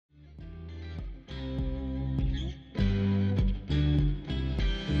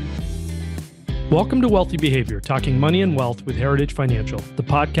Welcome to Wealthy Behavior, talking money and wealth with Heritage Financial, the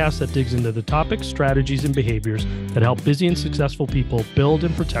podcast that digs into the topics, strategies, and behaviors that help busy and successful people build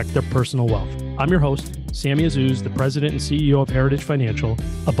and protect their personal wealth. I'm your host, Sammy Azzouz, the president and CEO of Heritage Financial,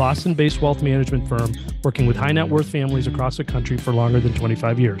 a Boston-based wealth management firm working with high net worth families across the country for longer than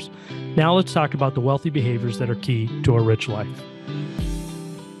 25 years. Now let's talk about the wealthy behaviors that are key to a rich life.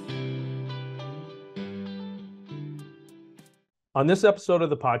 On this episode of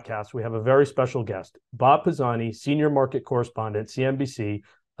the podcast, we have a very special guest, Bob Pisani, Senior Market Correspondent, CNBC,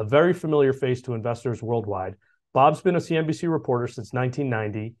 a very familiar face to investors worldwide. Bob's been a CNBC reporter since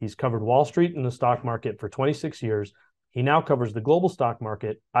 1990. He's covered Wall Street and the stock market for 26 years. He now covers the global stock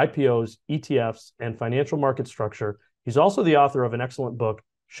market, IPOs, ETFs, and financial market structure. He's also the author of an excellent book,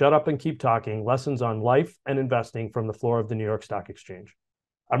 Shut Up and Keep Talking, Lessons on Life and Investing from the Floor of the New York Stock Exchange.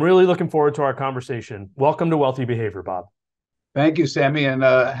 I'm really looking forward to our conversation. Welcome to Wealthy Behavior, Bob. Thank you, Sammy, and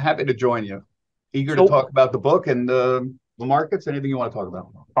happy to join you. Eager to talk about the book and the markets, anything you want to talk about.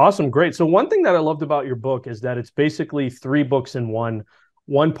 Awesome, great. So one thing that I loved about your book is that it's basically three books in one.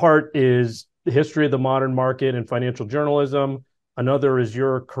 One part is the history of the modern market and financial journalism. Another is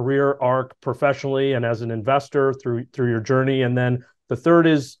your career arc professionally and as an investor through your journey. And then the third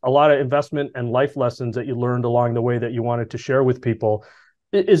is a lot of investment and life lessons that you learned along the way that you wanted to share with people.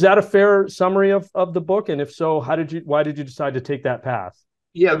 Is that a fair summary of the book? And if so, why did you decide to take that path?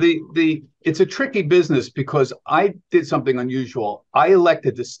 Yeah, it's a tricky business because I did something unusual. I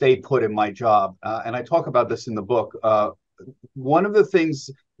elected to stay put in my job. And I talk about this in the book. One of the things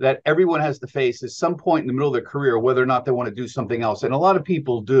that everyone has to face is some point in the middle of their career, whether or not they want to do something else. And a lot of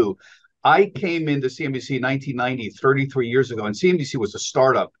people do. I came into CNBC in 1990, 33 years ago, and CNBC was a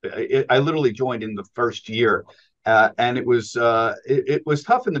startup. I literally joined in the first year. And it was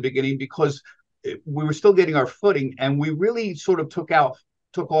tough in the beginning because we were still getting our footing, and we really sort of took off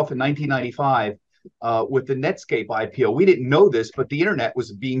in 1995 with the Netscape IPO. We didn't know this, but the internet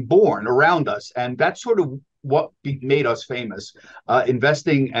was being born around us, and that's sort of what made us famous,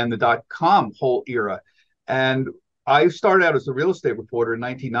 investing and the .com whole era. And I started out as a real estate reporter in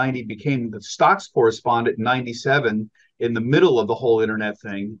 1990, became the stocks correspondent in 97, in the middle of the whole internet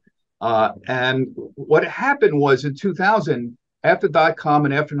thing. And what happened was in 2000, after .com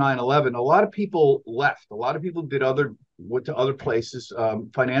and after 9/11, a lot of people left. A lot of people went to other places.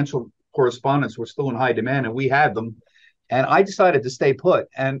 Financial correspondents were still in high demand, and we had them. And I decided to stay put.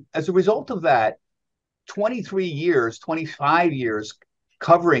 And as a result of that, 23 years, 25 years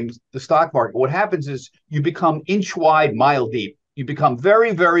covering the stock market, what happens is you become inch wide, mile deep. You become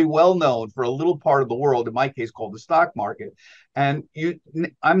very, very well known for a little part of the world, in my case, called the stock market. And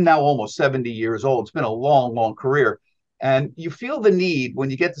I'm now almost 70 years old. It's been a long, long career. And you feel the need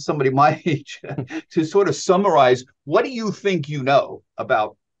when you get to somebody my age to sort of summarize, what do you think you know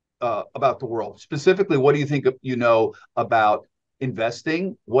about the world? Specifically, what do you think you know about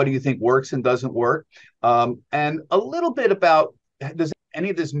investing? What do you think works and doesn't work? And a little bit about, does any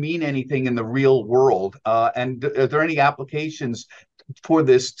of this mean anything in the real world? And are there any applications for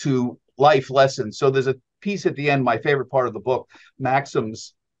this to life lessons? So there's a piece at the end, my favorite part of the book,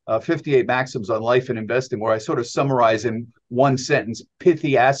 maxims, 58 maxims on life and investing, where I sort of summarize in one sentence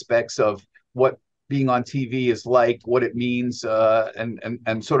pithy aspects of what being on TV is like, what it means,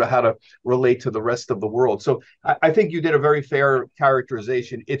 and sort of how to relate to the rest of the world. So I think you did a very fair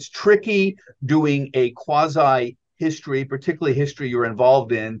characterization. It's tricky doing a quasi history, particularly history you're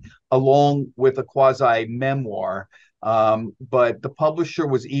involved in, along with a quasi memoir. But the publisher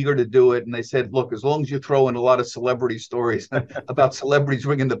was eager to do it. And they said, look, as long as you throw in a lot of celebrity stories about celebrities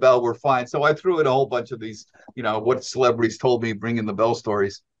ringing the bell, we're fine. So I threw in a whole bunch of these, what celebrities told me, ringing the bell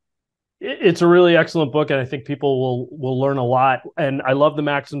stories. It's a really excellent book, and I think people will learn a lot. And I love the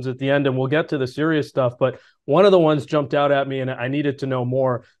maxims at the end, and we'll get to the serious stuff. But one of the ones jumped out at me, and I needed to know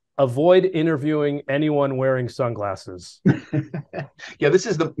more. Avoid interviewing anyone wearing sunglasses. Yeah, this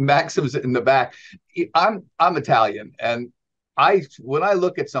is the maxims in the back. I'm Italian, and when I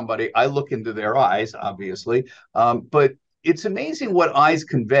look at somebody, I look into their eyes, obviously. But it's amazing what eyes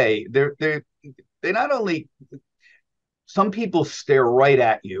convey. They not only, some people stare right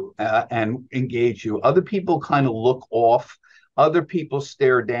at you and engage you. Other people kind of look off. Other people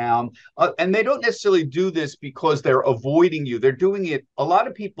stare down, and they don't necessarily do this because they're avoiding you. They're doing it. A lot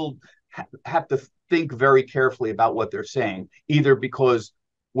of people have to think very carefully about what they're saying, either because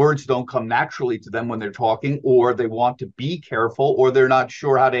words don't come naturally to them when they're talking, or they want to be careful, or they're not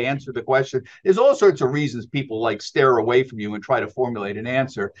sure how to answer the question. There's all sorts of reasons people like stare away from you and try to formulate an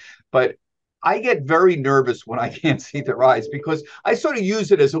answer. But I get very nervous when I can't see their eyes, because I sort of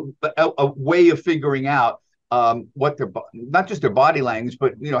use it as a way of figuring out, what their not just their body language,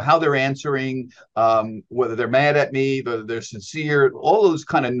 but how they're answering, whether they're mad at me, whether they're sincere, all those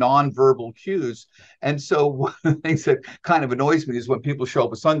kind of nonverbal cues. And so one of the things that kind of annoys me is when people show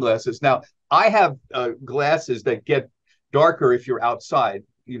up with sunglasses. Now, I have glasses that get darker if you're outside.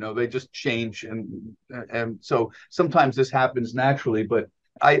 They just change, and so sometimes this happens naturally, but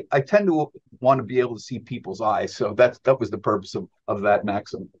I tend to want to be able to see people's eyes. So that was the purpose of that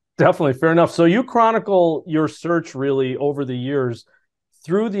maxim. Definitely, fair enough. So you chronicle your search really over the years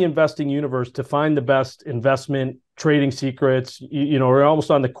through the investing universe to find the best investment trading secrets. We're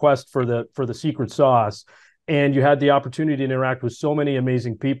almost on the quest for the secret sauce, and you had the opportunity to interact with so many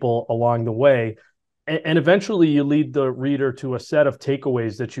amazing people along the way. And eventually you lead the reader to a set of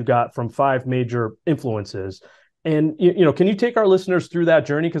takeaways that you got from 5 major influences. And, can you take our listeners through that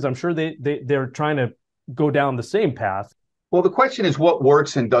journey? Because I'm sure they're trying to go down the same path. Well, the question is what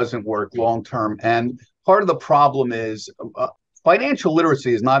works and doesn't work long term. And part of the problem is financial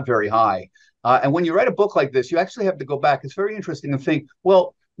literacy is not very high. And when you write a book like this, you actually have to go back. It's very interesting and think,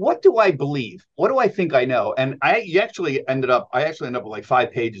 well, what do I believe? What do I think I know? And I actually ended up with like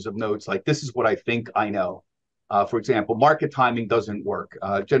 5 pages of notes, like this is what I think I know. For example, market timing doesn't work.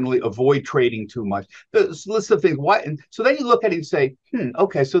 Generally, avoid trading too much. This list of things. Why? And so then you look at it and say,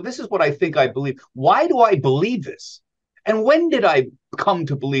 okay, so this is what I think I believe. Why do I believe this? And when did I come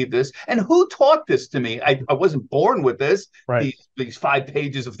to believe this? And who taught this to me? I wasn't born with this, right. These 5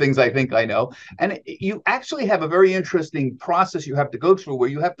 pages of things I think I know. And you actually have a very interesting process you have to go through where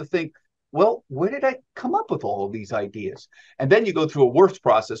you have to think, well, where did I come up with all of these ideas? And then you go through a worse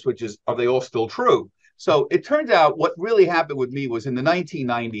process, which is, are they all still true? So it turns out what really happened with me was in the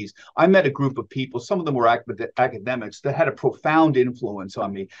 1990s, I met a group of people, some of them were academics, that had a profound influence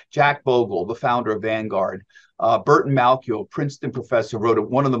on me. Jack Bogle, the founder of Vanguard, Burton Malkiel, Princeton professor, wrote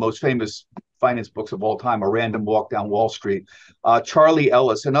one of the most famous finance books of all time, A Random Walk Down Wall Street. Charlie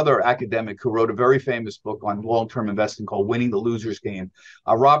Ellis, another academic who wrote a very famous book on long-term investing called Winning the Loser's Game.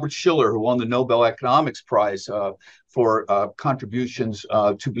 Robert Shiller, who won the Nobel Economics Prize for contributions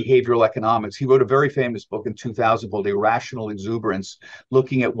to behavioral economics. He wrote a very famous book in 2000 called Irrational Exuberance,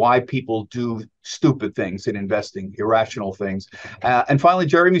 looking at why people do stupid things in investing, irrational things. And finally,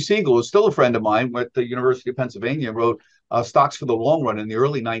 Jeremy Siegel, who's still a friend of mine at the University of Pennsylvania, wrote Stocks for the Long Run in the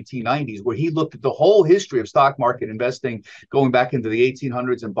early 1990s, where he looked at the whole history of stock market investing, going back into the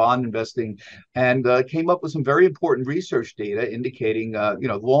 1800s and bond investing, and came up with some very important research data indicating,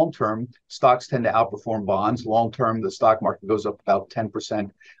 long-term stocks tend to outperform bonds. Long-term, the stock market goes up about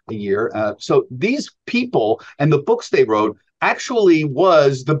 10% a year. So these people and the books they wrote actually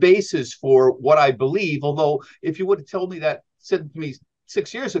was the basis for what I believe. Although if you would have said to me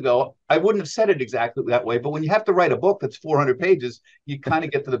 6 years ago, I wouldn't have said it exactly that way. But when you have to write a book that's 400 pages, you kind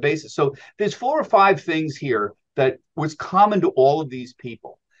of get to the basis. So there's 4 or 5 things here that was common to all of these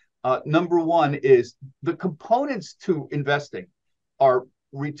people. Number one is the components to investing are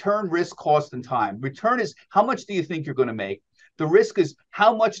return, risk, cost, and time. Return is how much do you think you're going to make? The risk is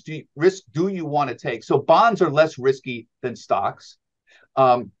how much risk do you want to take? So bonds are less risky than stocks.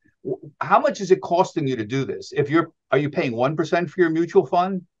 How much is it costing you to do this? Are you paying 1% for your mutual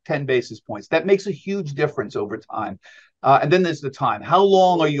fund? 10 basis points. That makes a huge difference over time. And then there's the time. How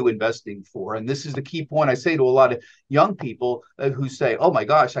long are you investing for? And this is the key point I say to a lot of young people who say, oh my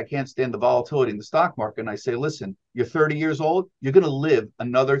gosh, I can't stand the volatility in the stock market. And I say, listen, you're 30 years old. You're going to live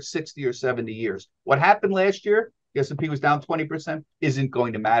another 60 or 70 years. What happened last year? The S&P was down 20%, isn't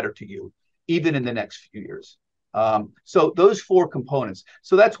going to matter to you, even in the next few years. So those 4 components.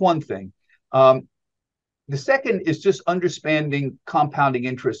 So that's one thing. The second is just understanding compounding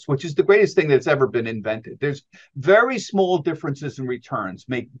interest, which is the greatest thing that's ever been invented. There's very small differences in returns,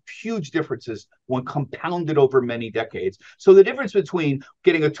 make huge differences when compounded over many decades. So the difference between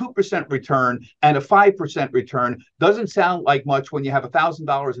getting a 2% return and a 5% return doesn't sound like much when you have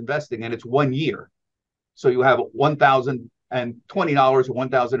 $1,000 investing and it's 1 year. So you have $1,020 or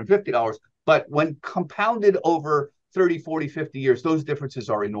 $1,050. But when compounded over 30, 40, 50 years, those differences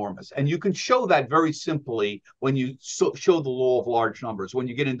are enormous. And you can show that very simply when you show the law of large numbers, when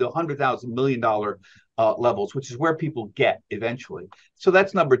you get into $100,000 million levels, which is where people get eventually. So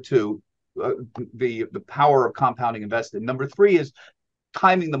that's number 2, the power of compounding investing. Number 3 is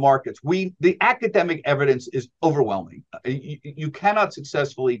timing the markets. The academic evidence is overwhelming. You cannot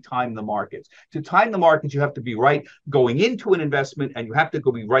successfully time the markets. To time the markets, you have to be right going into an investment and you have to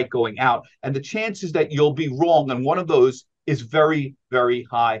be right going out. And the chances that you'll be wrong on one of those is very, very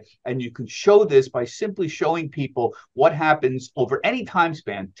high. And you can show this by simply showing people what happens over any time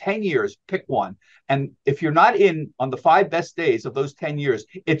span, 10 years, pick one. And if you're not in on the 5 best days of those 10 years,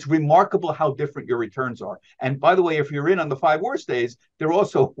 it's remarkable how different your returns are. And by the way, if you're in on the 5 worst days, they're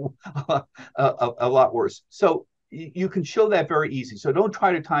also a lot worse. So you can show that very easy. So don't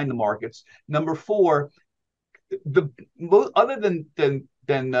try to time the markets. Number 4, other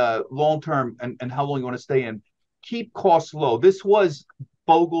than long term and how long you want to stay in, keep costs low. This was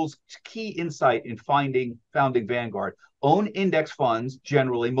Bogle's key insight in founding Vanguard. Own index funds.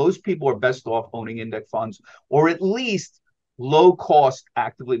 Generally, most people are best off owning index funds, or at least low cost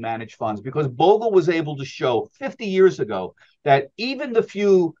actively managed funds, because Bogle was able to show 50 years ago that even the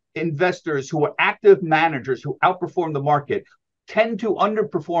few investors who are active managers who outperform the market tend to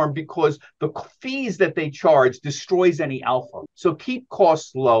underperform because the fees that they charge destroys any alpha. So keep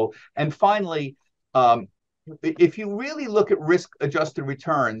costs low. And finally, if you really look at risk-adjusted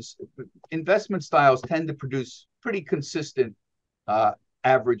returns, investment styles tend to produce pretty consistent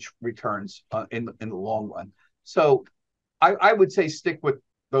average returns in the long run. So I would say stick with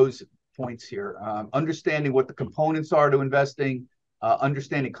those points here. Understanding what the components are to investing,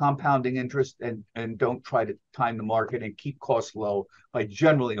 understanding compounding interest, and don't try to time the market, and keep costs low by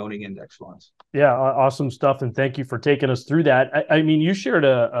generally owning index funds. Yeah, awesome stuff. And thank you for taking us through that. I mean, you shared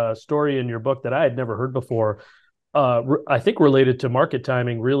a story in your book that I had never heard before, I think related to market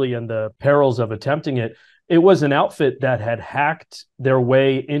timing, really, and the perils of attempting it. It was an outfit that had hacked their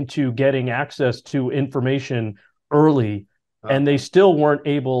way into getting access to information early, and they still weren't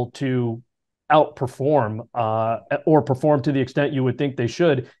able to outperform or perform to the extent you would think they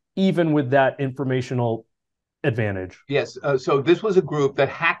should, even with that informational advantage. Yes. So this was a group that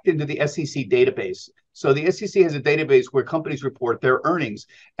hacked into the SEC database. So the SEC has a database where companies report their earnings.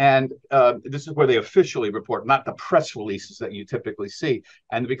 And this is where they officially report, not the press releases that you typically see.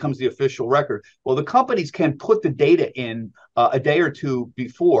 And it becomes the official record. Well, the companies can put the data in a day or two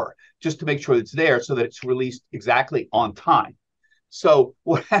before, just to make sure it's there so that it's released exactly on time. So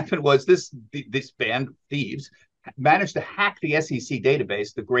what happened was this band of thieves managed to hack the SEC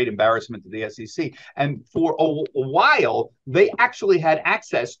database, the great embarrassment to the SEC. And for a while, they actually had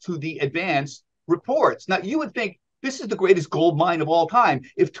access to the advanced reports. Now, you would think this is the greatest gold mine of all time.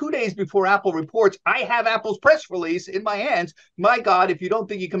 If 2 days before Apple reports, I have Apple's press release in my hands, my God, if you don't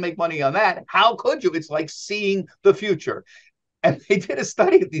think you can make money on that, how could you? It's like seeing the future. And they did a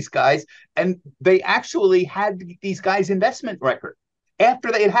study of these guys, and they actually had these guys' investment record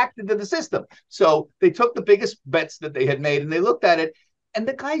after they had hacked into the system. So they took the biggest bets that they had made and they looked at it, and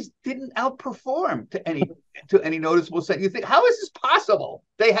the guys didn't outperform to any noticeable extent. You think, how is this possible?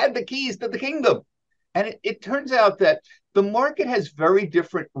 They had the keys to the kingdom. And it turns out that the market has very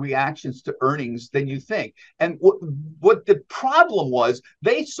different reactions to earnings than you think. And what the problem was,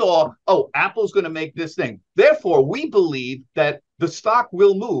 they saw, oh, Apple's going to make this thing. Therefore, we believe that the stock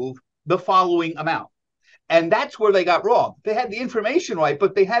will move the following amount. And that's where they got wrong. They had the information right,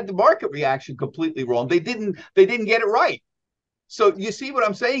 but they had the market reaction completely wrong. They didn't get it right. So you see what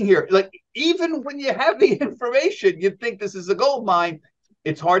I'm saying here? Like, even when you have the information, you think this is a gold mine.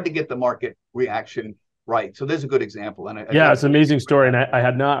 It's hard to get the market reaction right. So there's a good example. And it's an amazing story. And I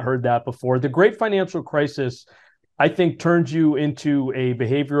had not heard that before. The great financial crisis, I think, turned you into a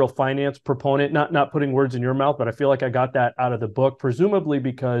behavioral finance proponent, not putting words in your mouth, but I feel like I got that out of the book, presumably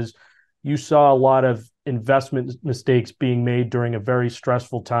because you saw a lot of investment mistakes being made during a very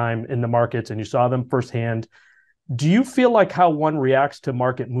stressful time in the markets, and you saw them firsthand. Do you feel like how one reacts to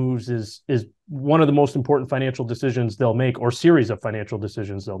market moves is one of the most important financial decisions they'll make, or series of financial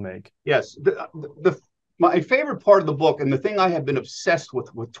decisions they'll make? Yes. My favorite part of the book, and the thing I have been obsessed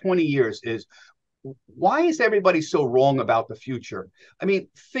with 20 years, is why is everybody so wrong about the future? I mean,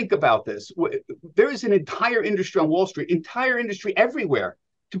 think about this. There is an entire industry on Wall Street, entire industry everywhere,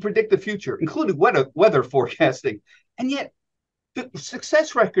 to predict the future, including weather forecasting. And yet the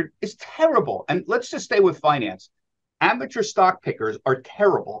success record is terrible. And let's just stay with finance. Amateur stock pickers are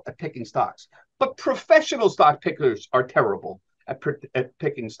terrible at picking stocks, but professional stock pickers are terrible at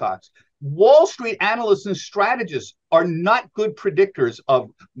picking stocks. Wall Street analysts and strategists are not good predictors of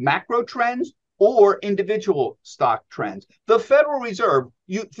macro trends or individual stock trends. The Federal Reserve,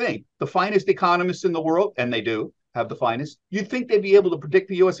 you'd think, the finest economists in the world, and they do have the finest, you'd think they'd be able to predict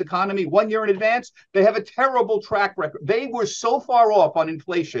the U.S. economy 1 year in advance. They have a terrible track record. They were so far off on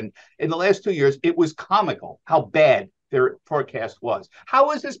inflation in the last 2 years, it was comical how bad their forecast was.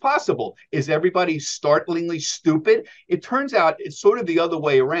 How is this possible? Is everybody startlingly stupid? It turns out it's sort of the other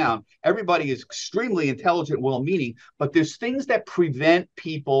way around. Everybody is extremely intelligent, well-meaning, but there's things that prevent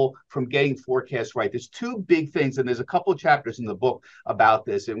people from getting forecasts right. There's two big things, and there's a couple of chapters in the book about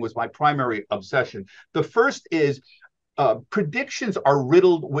this, and it was my primary obsession. The first is predictions are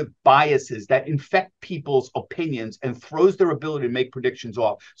riddled with biases that infect people's opinions and throws their ability to make predictions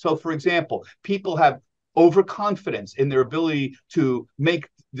off. So, for example, people have overconfidence in their ability to make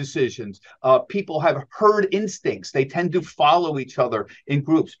decisions. People have herd instincts. They tend to follow each other in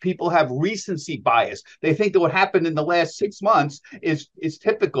groups. People have recency bias. They think that what happened in the last 6 months is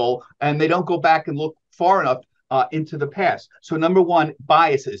typical, and they don't go back and look far enough into the past. So number one,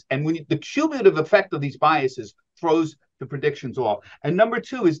 biases. And when the cumulative effect of these biases throws the predictions off. And number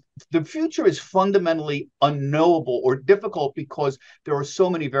two is the future is fundamentally unknowable or difficult because there are so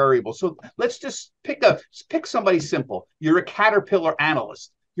many variables. So let's just pick somebody simple. You're a Caterpillar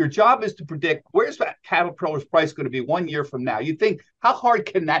analyst. Your job is to predict where's that Caterpillar's price going to be 1 year from now. You think, how hard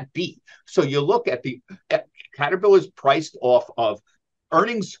can that be? So you look at Caterpillar's priced off of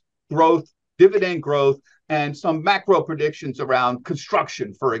earnings growth, dividend growth, and some macro predictions around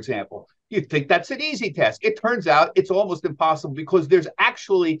construction, for example. You'd think that's an easy task. It turns out it's almost impossible because there's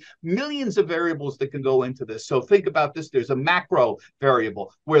actually millions of variables that can go into this. So think about this. There's a macro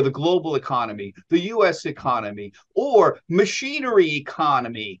variable where the global economy, the U.S. economy, or machinery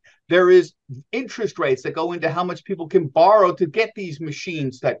economy. There is interest rates that go into how much people can borrow to get these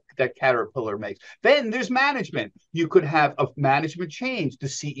machines that Caterpillar makes. Then there's management. You could have a management change. The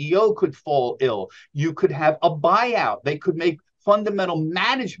CEO could fall ill. You could have a buyout. They could make fundamental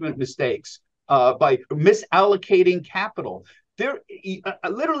management mistakes by misallocating capital.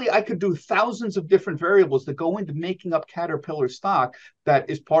 Literally, I could do thousands of different variables that go into making up Caterpillar stock that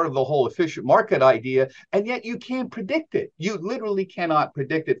is part of the whole efficient market idea, and yet you can't predict it. You literally cannot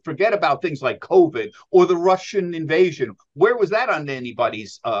predict it. Forget about things like COVID or the Russian invasion. Where was that on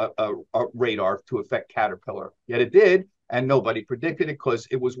anybody's radar to affect Caterpillar? Yet it did, and nobody predicted it because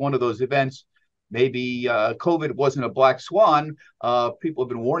it was one of those events. Maybe COVID wasn't a black swan. People have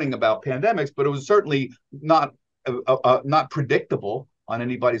been warning about pandemics, but it was certainly not predictable on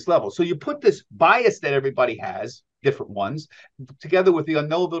anybody's level. So you put this bias that everybody has, different ones, together with the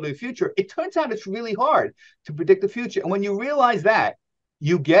unknowability of the future. It turns out it's really hard to predict the future. And when you realize that,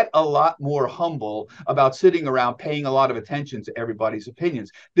 you get a lot more humble about sitting around paying a lot of attention to everybody's opinions.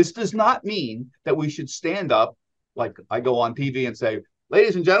 This does not mean that we should stand up, like I go on TV and say,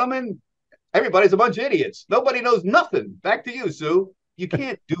 ladies and gentlemen, everybody's a bunch of idiots. Nobody knows nothing. Back to you, Sue. You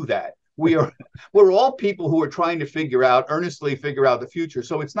can't do that. We're all people who are trying to earnestly figure out the future.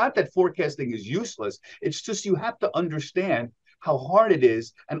 So it's not that forecasting is useless. It's just you have to understand how hard it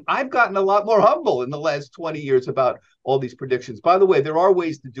is. And I've gotten a lot more humble in the last 20 years about all these predictions. By the way, there are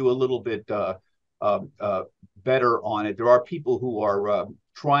ways to do a little bit better on it. There are people who are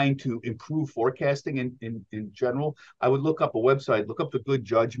trying to improve forecasting in general. I would look up a website, look up the Good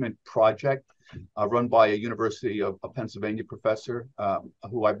Judgment Project, run by a University of Pennsylvania professor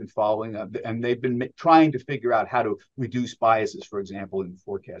who I've been following, and they've been trying to figure out how to reduce biases, for example, in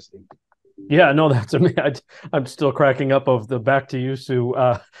forecasting. Yeah, no, that's amazing. I'm still cracking up of the "back to you, Sue"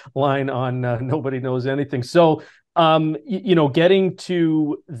 line on nobody knows anything. So, getting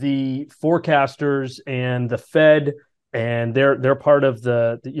to the forecasters and the Fed, and they're part of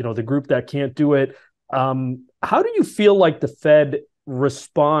the group that can't do it. How do you feel like the Fed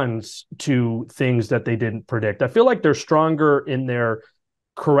responds to things that they didn't predict? I feel like they're stronger in their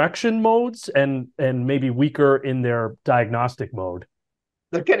correction modes and maybe weaker in their diagnostic mode.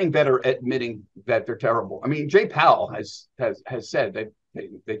 They're getting better at admitting that they're terrible. I mean, Jay Powell has said that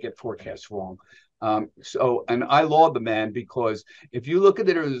they get forecasts wrong. And I laud the man, because if you look at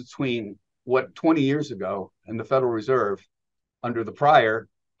the difference between what 20 years ago and the Federal Reserve under the prior,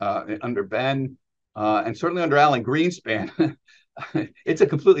 under Ben, and certainly under Alan Greenspan, it's a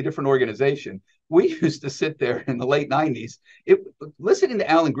completely different organization. We used to sit there in the late 90s. Listening to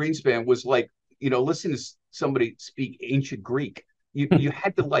Alan Greenspan was like, listening to somebody speak ancient Greek. You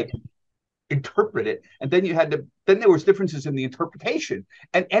had to interpret it, and then there was differences in the interpretation,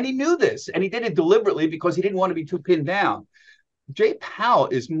 and he knew this, and he did it deliberately because he didn't want to be too pinned down. Jay Powell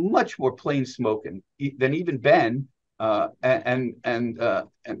is much more plain spoken than even Ben and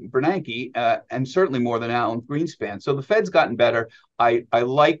Bernanke, and certainly more than Alan Greenspan. So the Fed's gotten better. I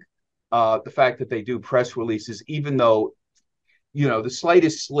like the fact that they do press releases, even though the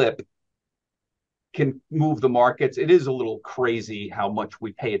slightest slip can move the markets. It is a little crazy how much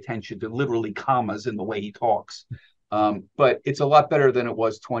we pay attention to literally commas in the way he talks. But it's a lot better than it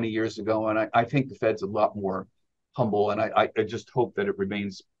was 20 years ago. And I think the Fed's a lot more humble, and I just hope that it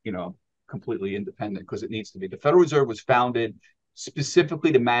remains, completely independent, because it needs to be. The Federal Reserve was founded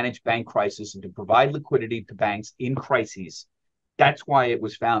specifically to manage bank crisis and to provide liquidity to banks in crises. That's why it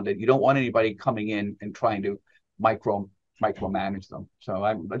was founded. You don't want anybody coming in and trying to micromanage them. So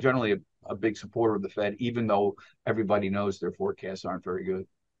I'm generally a big supporter of the Fed, even though everybody knows their forecasts aren't very good.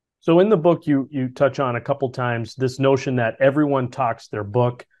 So in the book, you touch on a couple times this notion that everyone talks their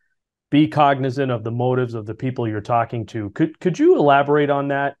book. Be cognizant of the motives of the people you're talking to. Could you elaborate on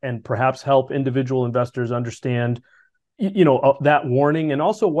that and perhaps help individual investors understand, that warning, and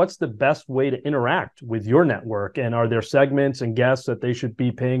also what's the best way to interact with your network? And are there segments and guests that they should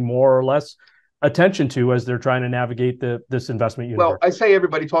be paying more or less attention to as they're trying to navigate this investment universe? Well, I say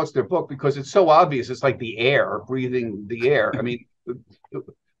everybody talks their book because it's so obvious. It's like the air, breathing the air. I mean,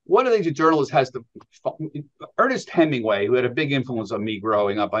 one of the things a journalist has to, Ernest Hemingway, who had a big influence on me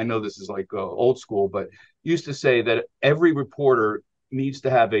growing up, I know this is like old school, but used to say that every reporter needs to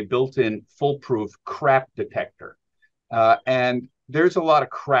have a built-in foolproof crap detector. And there's a lot of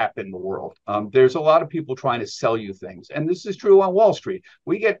crap in the world. There's a lot of people trying to sell you things. And this is true on Wall Street.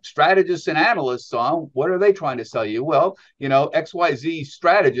 We get strategists and analysts on, what are they trying to sell you? Well, XYZ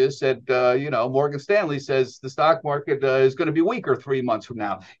strategist said, Morgan Stanley says the stock market is going to be weaker 3 months from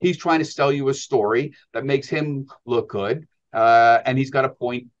now. He's trying to sell you a story that makes him look good. And he's got a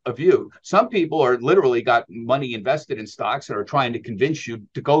point of view. Some people are literally got money invested in stocks and are trying to convince you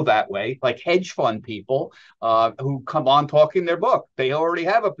to go that way, like hedge fund people who come on talking their book. They already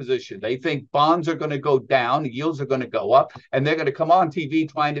have a position. They think bonds are going to go down, yields are going to go up, and they're going to come on TV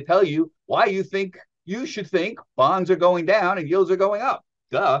trying to tell you why you should think bonds are going down and yields are going up.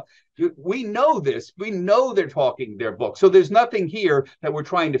 Duh. We know this. We know they're talking their book. So there's nothing here that we're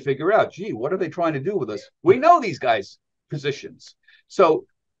trying to figure out. Gee, what are they trying to do with us? We know these guys' positions. So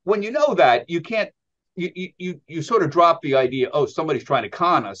when you know that, you can't, you sort of drop the idea, oh, somebody's trying to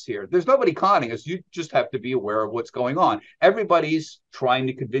con us here. There's nobody conning us. You just have to be aware of what's going on. Everybody's trying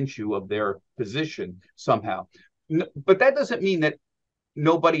to convince you of their position somehow. But that doesn't mean that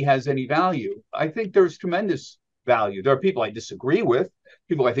nobody has any value. I think there's tremendous value. There are people I disagree with,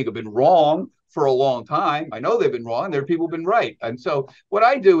 people I think have been wrong for a long time. I know they've been wrong. There are people who've been right. And so what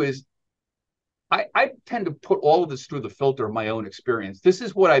I do is I tend to put all of this through the filter of my own experience. This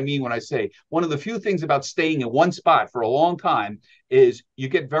is what I mean when I say one of the few things about staying in one spot for a long time is you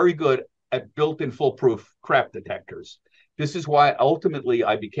get very good at built-in foolproof crap detectors. This is why ultimately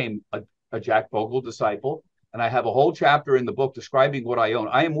I became a Jack Bogle disciple, and I have a whole chapter in the book describing what I own.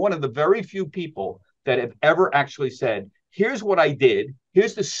 I am one of the very few people that have ever actually said, here's what I did,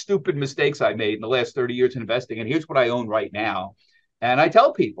 here's the stupid mistakes I made in the last 30 years in investing, and here's what I own right now. And I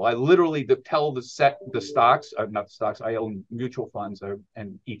tell people, I literally tell the stocks, not the stocks, I own mutual funds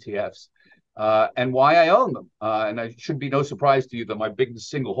and ETFs, and why I own them. And it should be no surprise to you that my biggest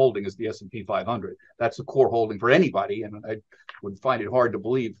single holding is the S&P 500. That's a core holding for anybody, and I would find it hard to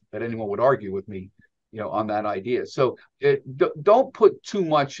believe that anyone would argue with me, on that idea. So don't put too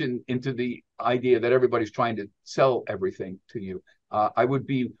much into the idea that everybody's trying to sell everything to you. I would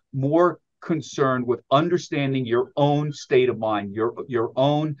be more concerned with understanding your own state of mind, your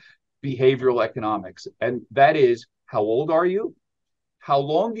own behavioral economics. And that is, how old are you? How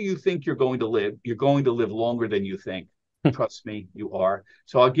long do you think you're going to live? You're going to live longer than you think. Trust me, you are.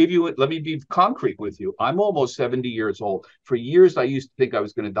 So let me be concrete with you. I'm almost 70 years old. For years, I used to think I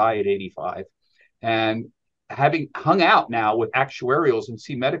was going to die at 85. And having hung out now with actuarials and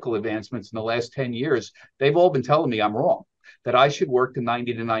see medical advancements in the last 10 years, they've all been telling me I'm wrong, that I should work to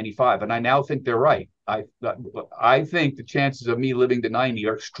 90 to 95. And I now think they're right. I think the chances of me living to 90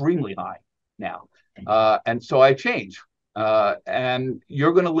 are extremely high now. And so I change. And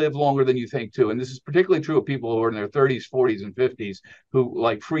you're going to live longer than you think too. And this is particularly true of people who are in their 30s, 40s, and 50s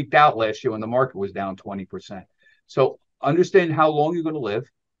who freaked out last year when the market was down 20%. So understand how long you're going to live.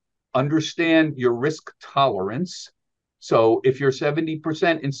 Understand your risk tolerance. So if you're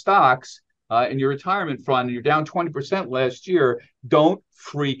 70% in stocks, in your retirement fund, and you're down 20% last year, don't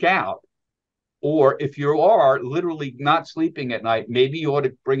freak out. Or if you are literally not sleeping at night, maybe you ought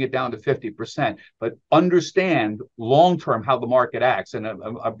to bring it down to 50%. But understand long-term how the market acts. And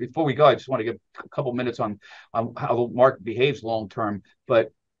before we go, I just want to give a couple minutes on how the market behaves long-term.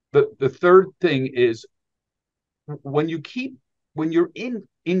 But the third thing is when you're in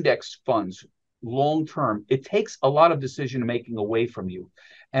index funds long-term, it takes a lot of decision-making away from you.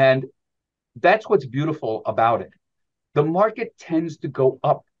 And that's what's beautiful about it. The market tends to go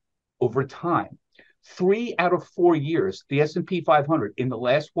up over time. 3 out of 4 years, the S&P 500 in the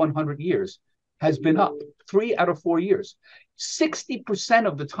last 100 years has been up. 3 out of 4 years. 60%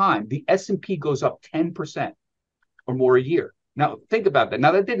 of the time, the S&P goes up 10%. or more a year. Now, think about that.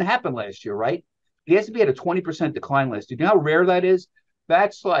 Now, that didn't happen last year, right? The S&P had a 20% decline last year. Do you know how rare that is?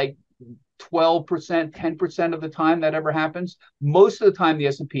 That's like 12%, 10% of the time that ever happens. Most of the time, the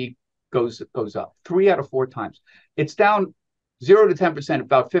S&P goes up 3 out of 4 times. It's down 0 to 10%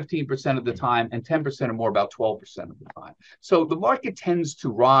 about 15% of the time, and 10% or more about 12% of the time. So the market tends to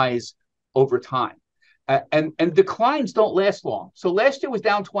rise over time. And declines don't last long. So last year was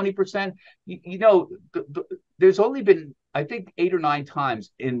down 20%. There's only been, I think, 8 or 9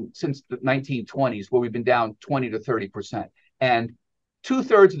 times since the 1920s where we've been down 20 to 30%. And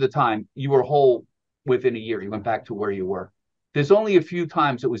 2/3 of the time you were whole within a year. You went back to where you were. There's only a few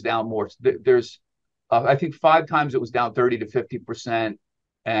times it was down more. There's, I think, 5 times it was down 30 to 50%,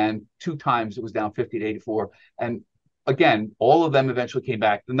 and 2 times it was down 50 to 84%. And again, all of them eventually came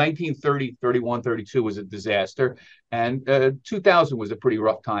back. The 1930, 31, 32 was a disaster, and 2000 was a pretty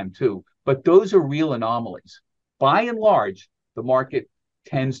rough time too. But those are real anomalies. By and large, the market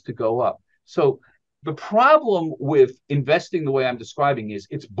tends to go up. So the problem with investing the way I'm describing is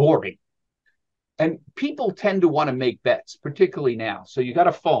it's boring. And people tend to want to make bets, particularly now. So you got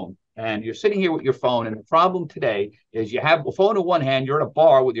a phone, and you're sitting here with your phone, and the problem today is you have a phone in one hand, you're at a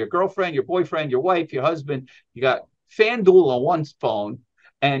bar with your girlfriend, your boyfriend, your wife, your husband. You got FanDuel on one phone,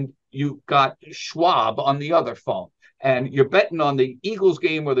 and you got Schwab on the other phone. And you're betting on the Eagles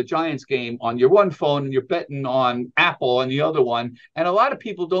game or the Giants game on your one phone, and you're betting on Apple on the other one. And a lot of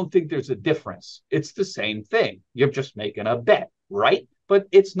people don't think there's a difference. It's the same thing. You're just making a bet, right? But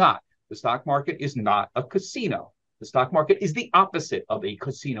it's not. The stock market is not a casino. The stock market is the opposite of a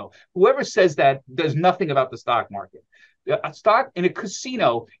casino. Whoever says that does nothing about the stock market. A stock in a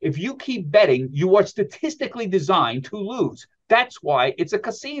casino, if you keep betting, you are statistically designed to lose. That's why it's a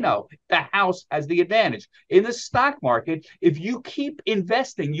casino. The house has the advantage. In the stock market, if you keep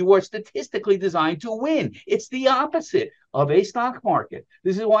investing, you are statistically designed to win. It's the opposite of a stock market.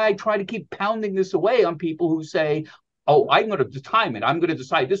 This is why I try to keep pounding this away on people who say, oh, I'm going to time it. I'm going to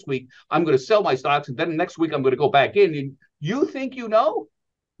decide this week I'm going to sell my stocks, and then next week I'm going to go back in. And you think you know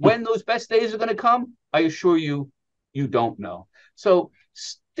when those best days are going to come? I assure you, you don't know. So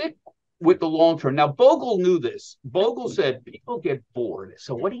stick with the long term. Now, Bogle knew this. Bogle said people get bored.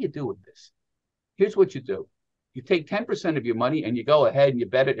 So what do you do with this? Here's what you do. You take 10% of your money and you go ahead and you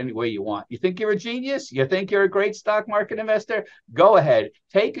bet it any way you want. You think you're a genius? You think you're a great stock market investor? Go ahead.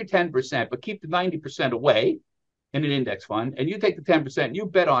 Take your 10%, but keep the 90% away in an index fund, and you take the 10%, you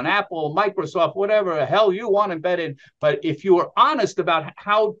bet on Apple, Microsoft, whatever the hell you want to bet in. But if you are honest about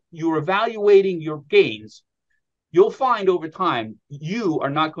how you're evaluating your gains, you'll find over time you are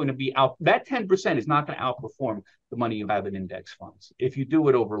not going to be out. That 10% is not going to outperform the money you have in index funds if you do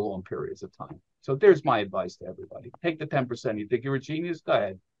it over long periods of time. So there's my advice to everybody. Take the 10%. You think you're a genius? Go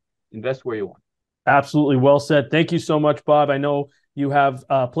ahead. Invest where you want. Absolutely well said. Thank you so much, Bob. I know you have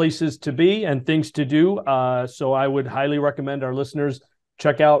places to be and things to do. So I would highly recommend our listeners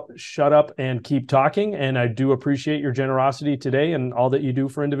check out Shut Up and Keep Talking. And I do appreciate your generosity today and all that you do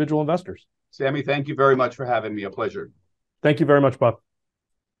for individual investors. Sammy, thank you very much for having me. A pleasure. Thank you very much, Bob.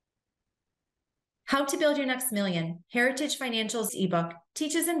 How to Build Your Next Million, Heritage Financial's ebook,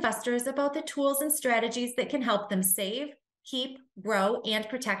 teaches investors about the tools and strategies that can help them save, keep, grow, and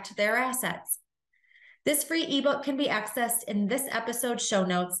protect their assets. This free ebook can be accessed in this episode's show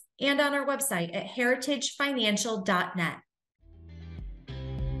notes and on our website at heritagefinancial.net.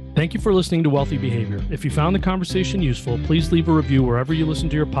 Thank you for listening to Wealthy Behavior. If you found the conversation useful, please leave a review wherever you listen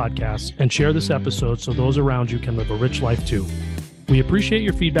to your podcasts and share this episode so those around you can live a rich life too. We appreciate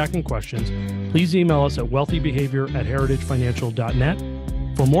your feedback and questions. Please email us at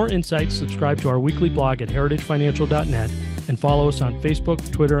wealthybehavior@heritagefinancial.net. For more insights, subscribe to our weekly blog at heritagefinancial.net and follow us on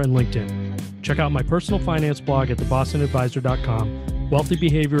Facebook, Twitter, and LinkedIn. Check out my personal finance blog at thebostonadvisor.com. Wealthy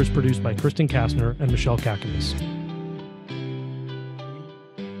Behavior is produced by Kristen Kastner and Michelle Kakanis.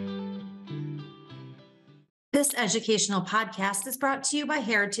 This educational podcast is brought to you by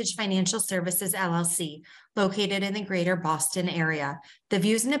Heritage Financial Services, LLC, located in the greater Boston area. The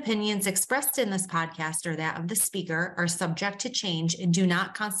views and opinions expressed in this podcast or that of the speaker are subject to change and do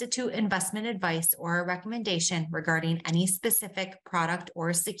not constitute investment advice or a recommendation regarding any specific product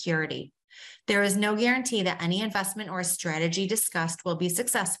or security. There is no guarantee that any investment or strategy discussed will be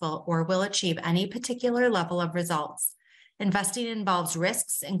successful or will achieve any particular level of results. Investing involves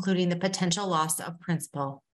risks, including the potential loss of principal.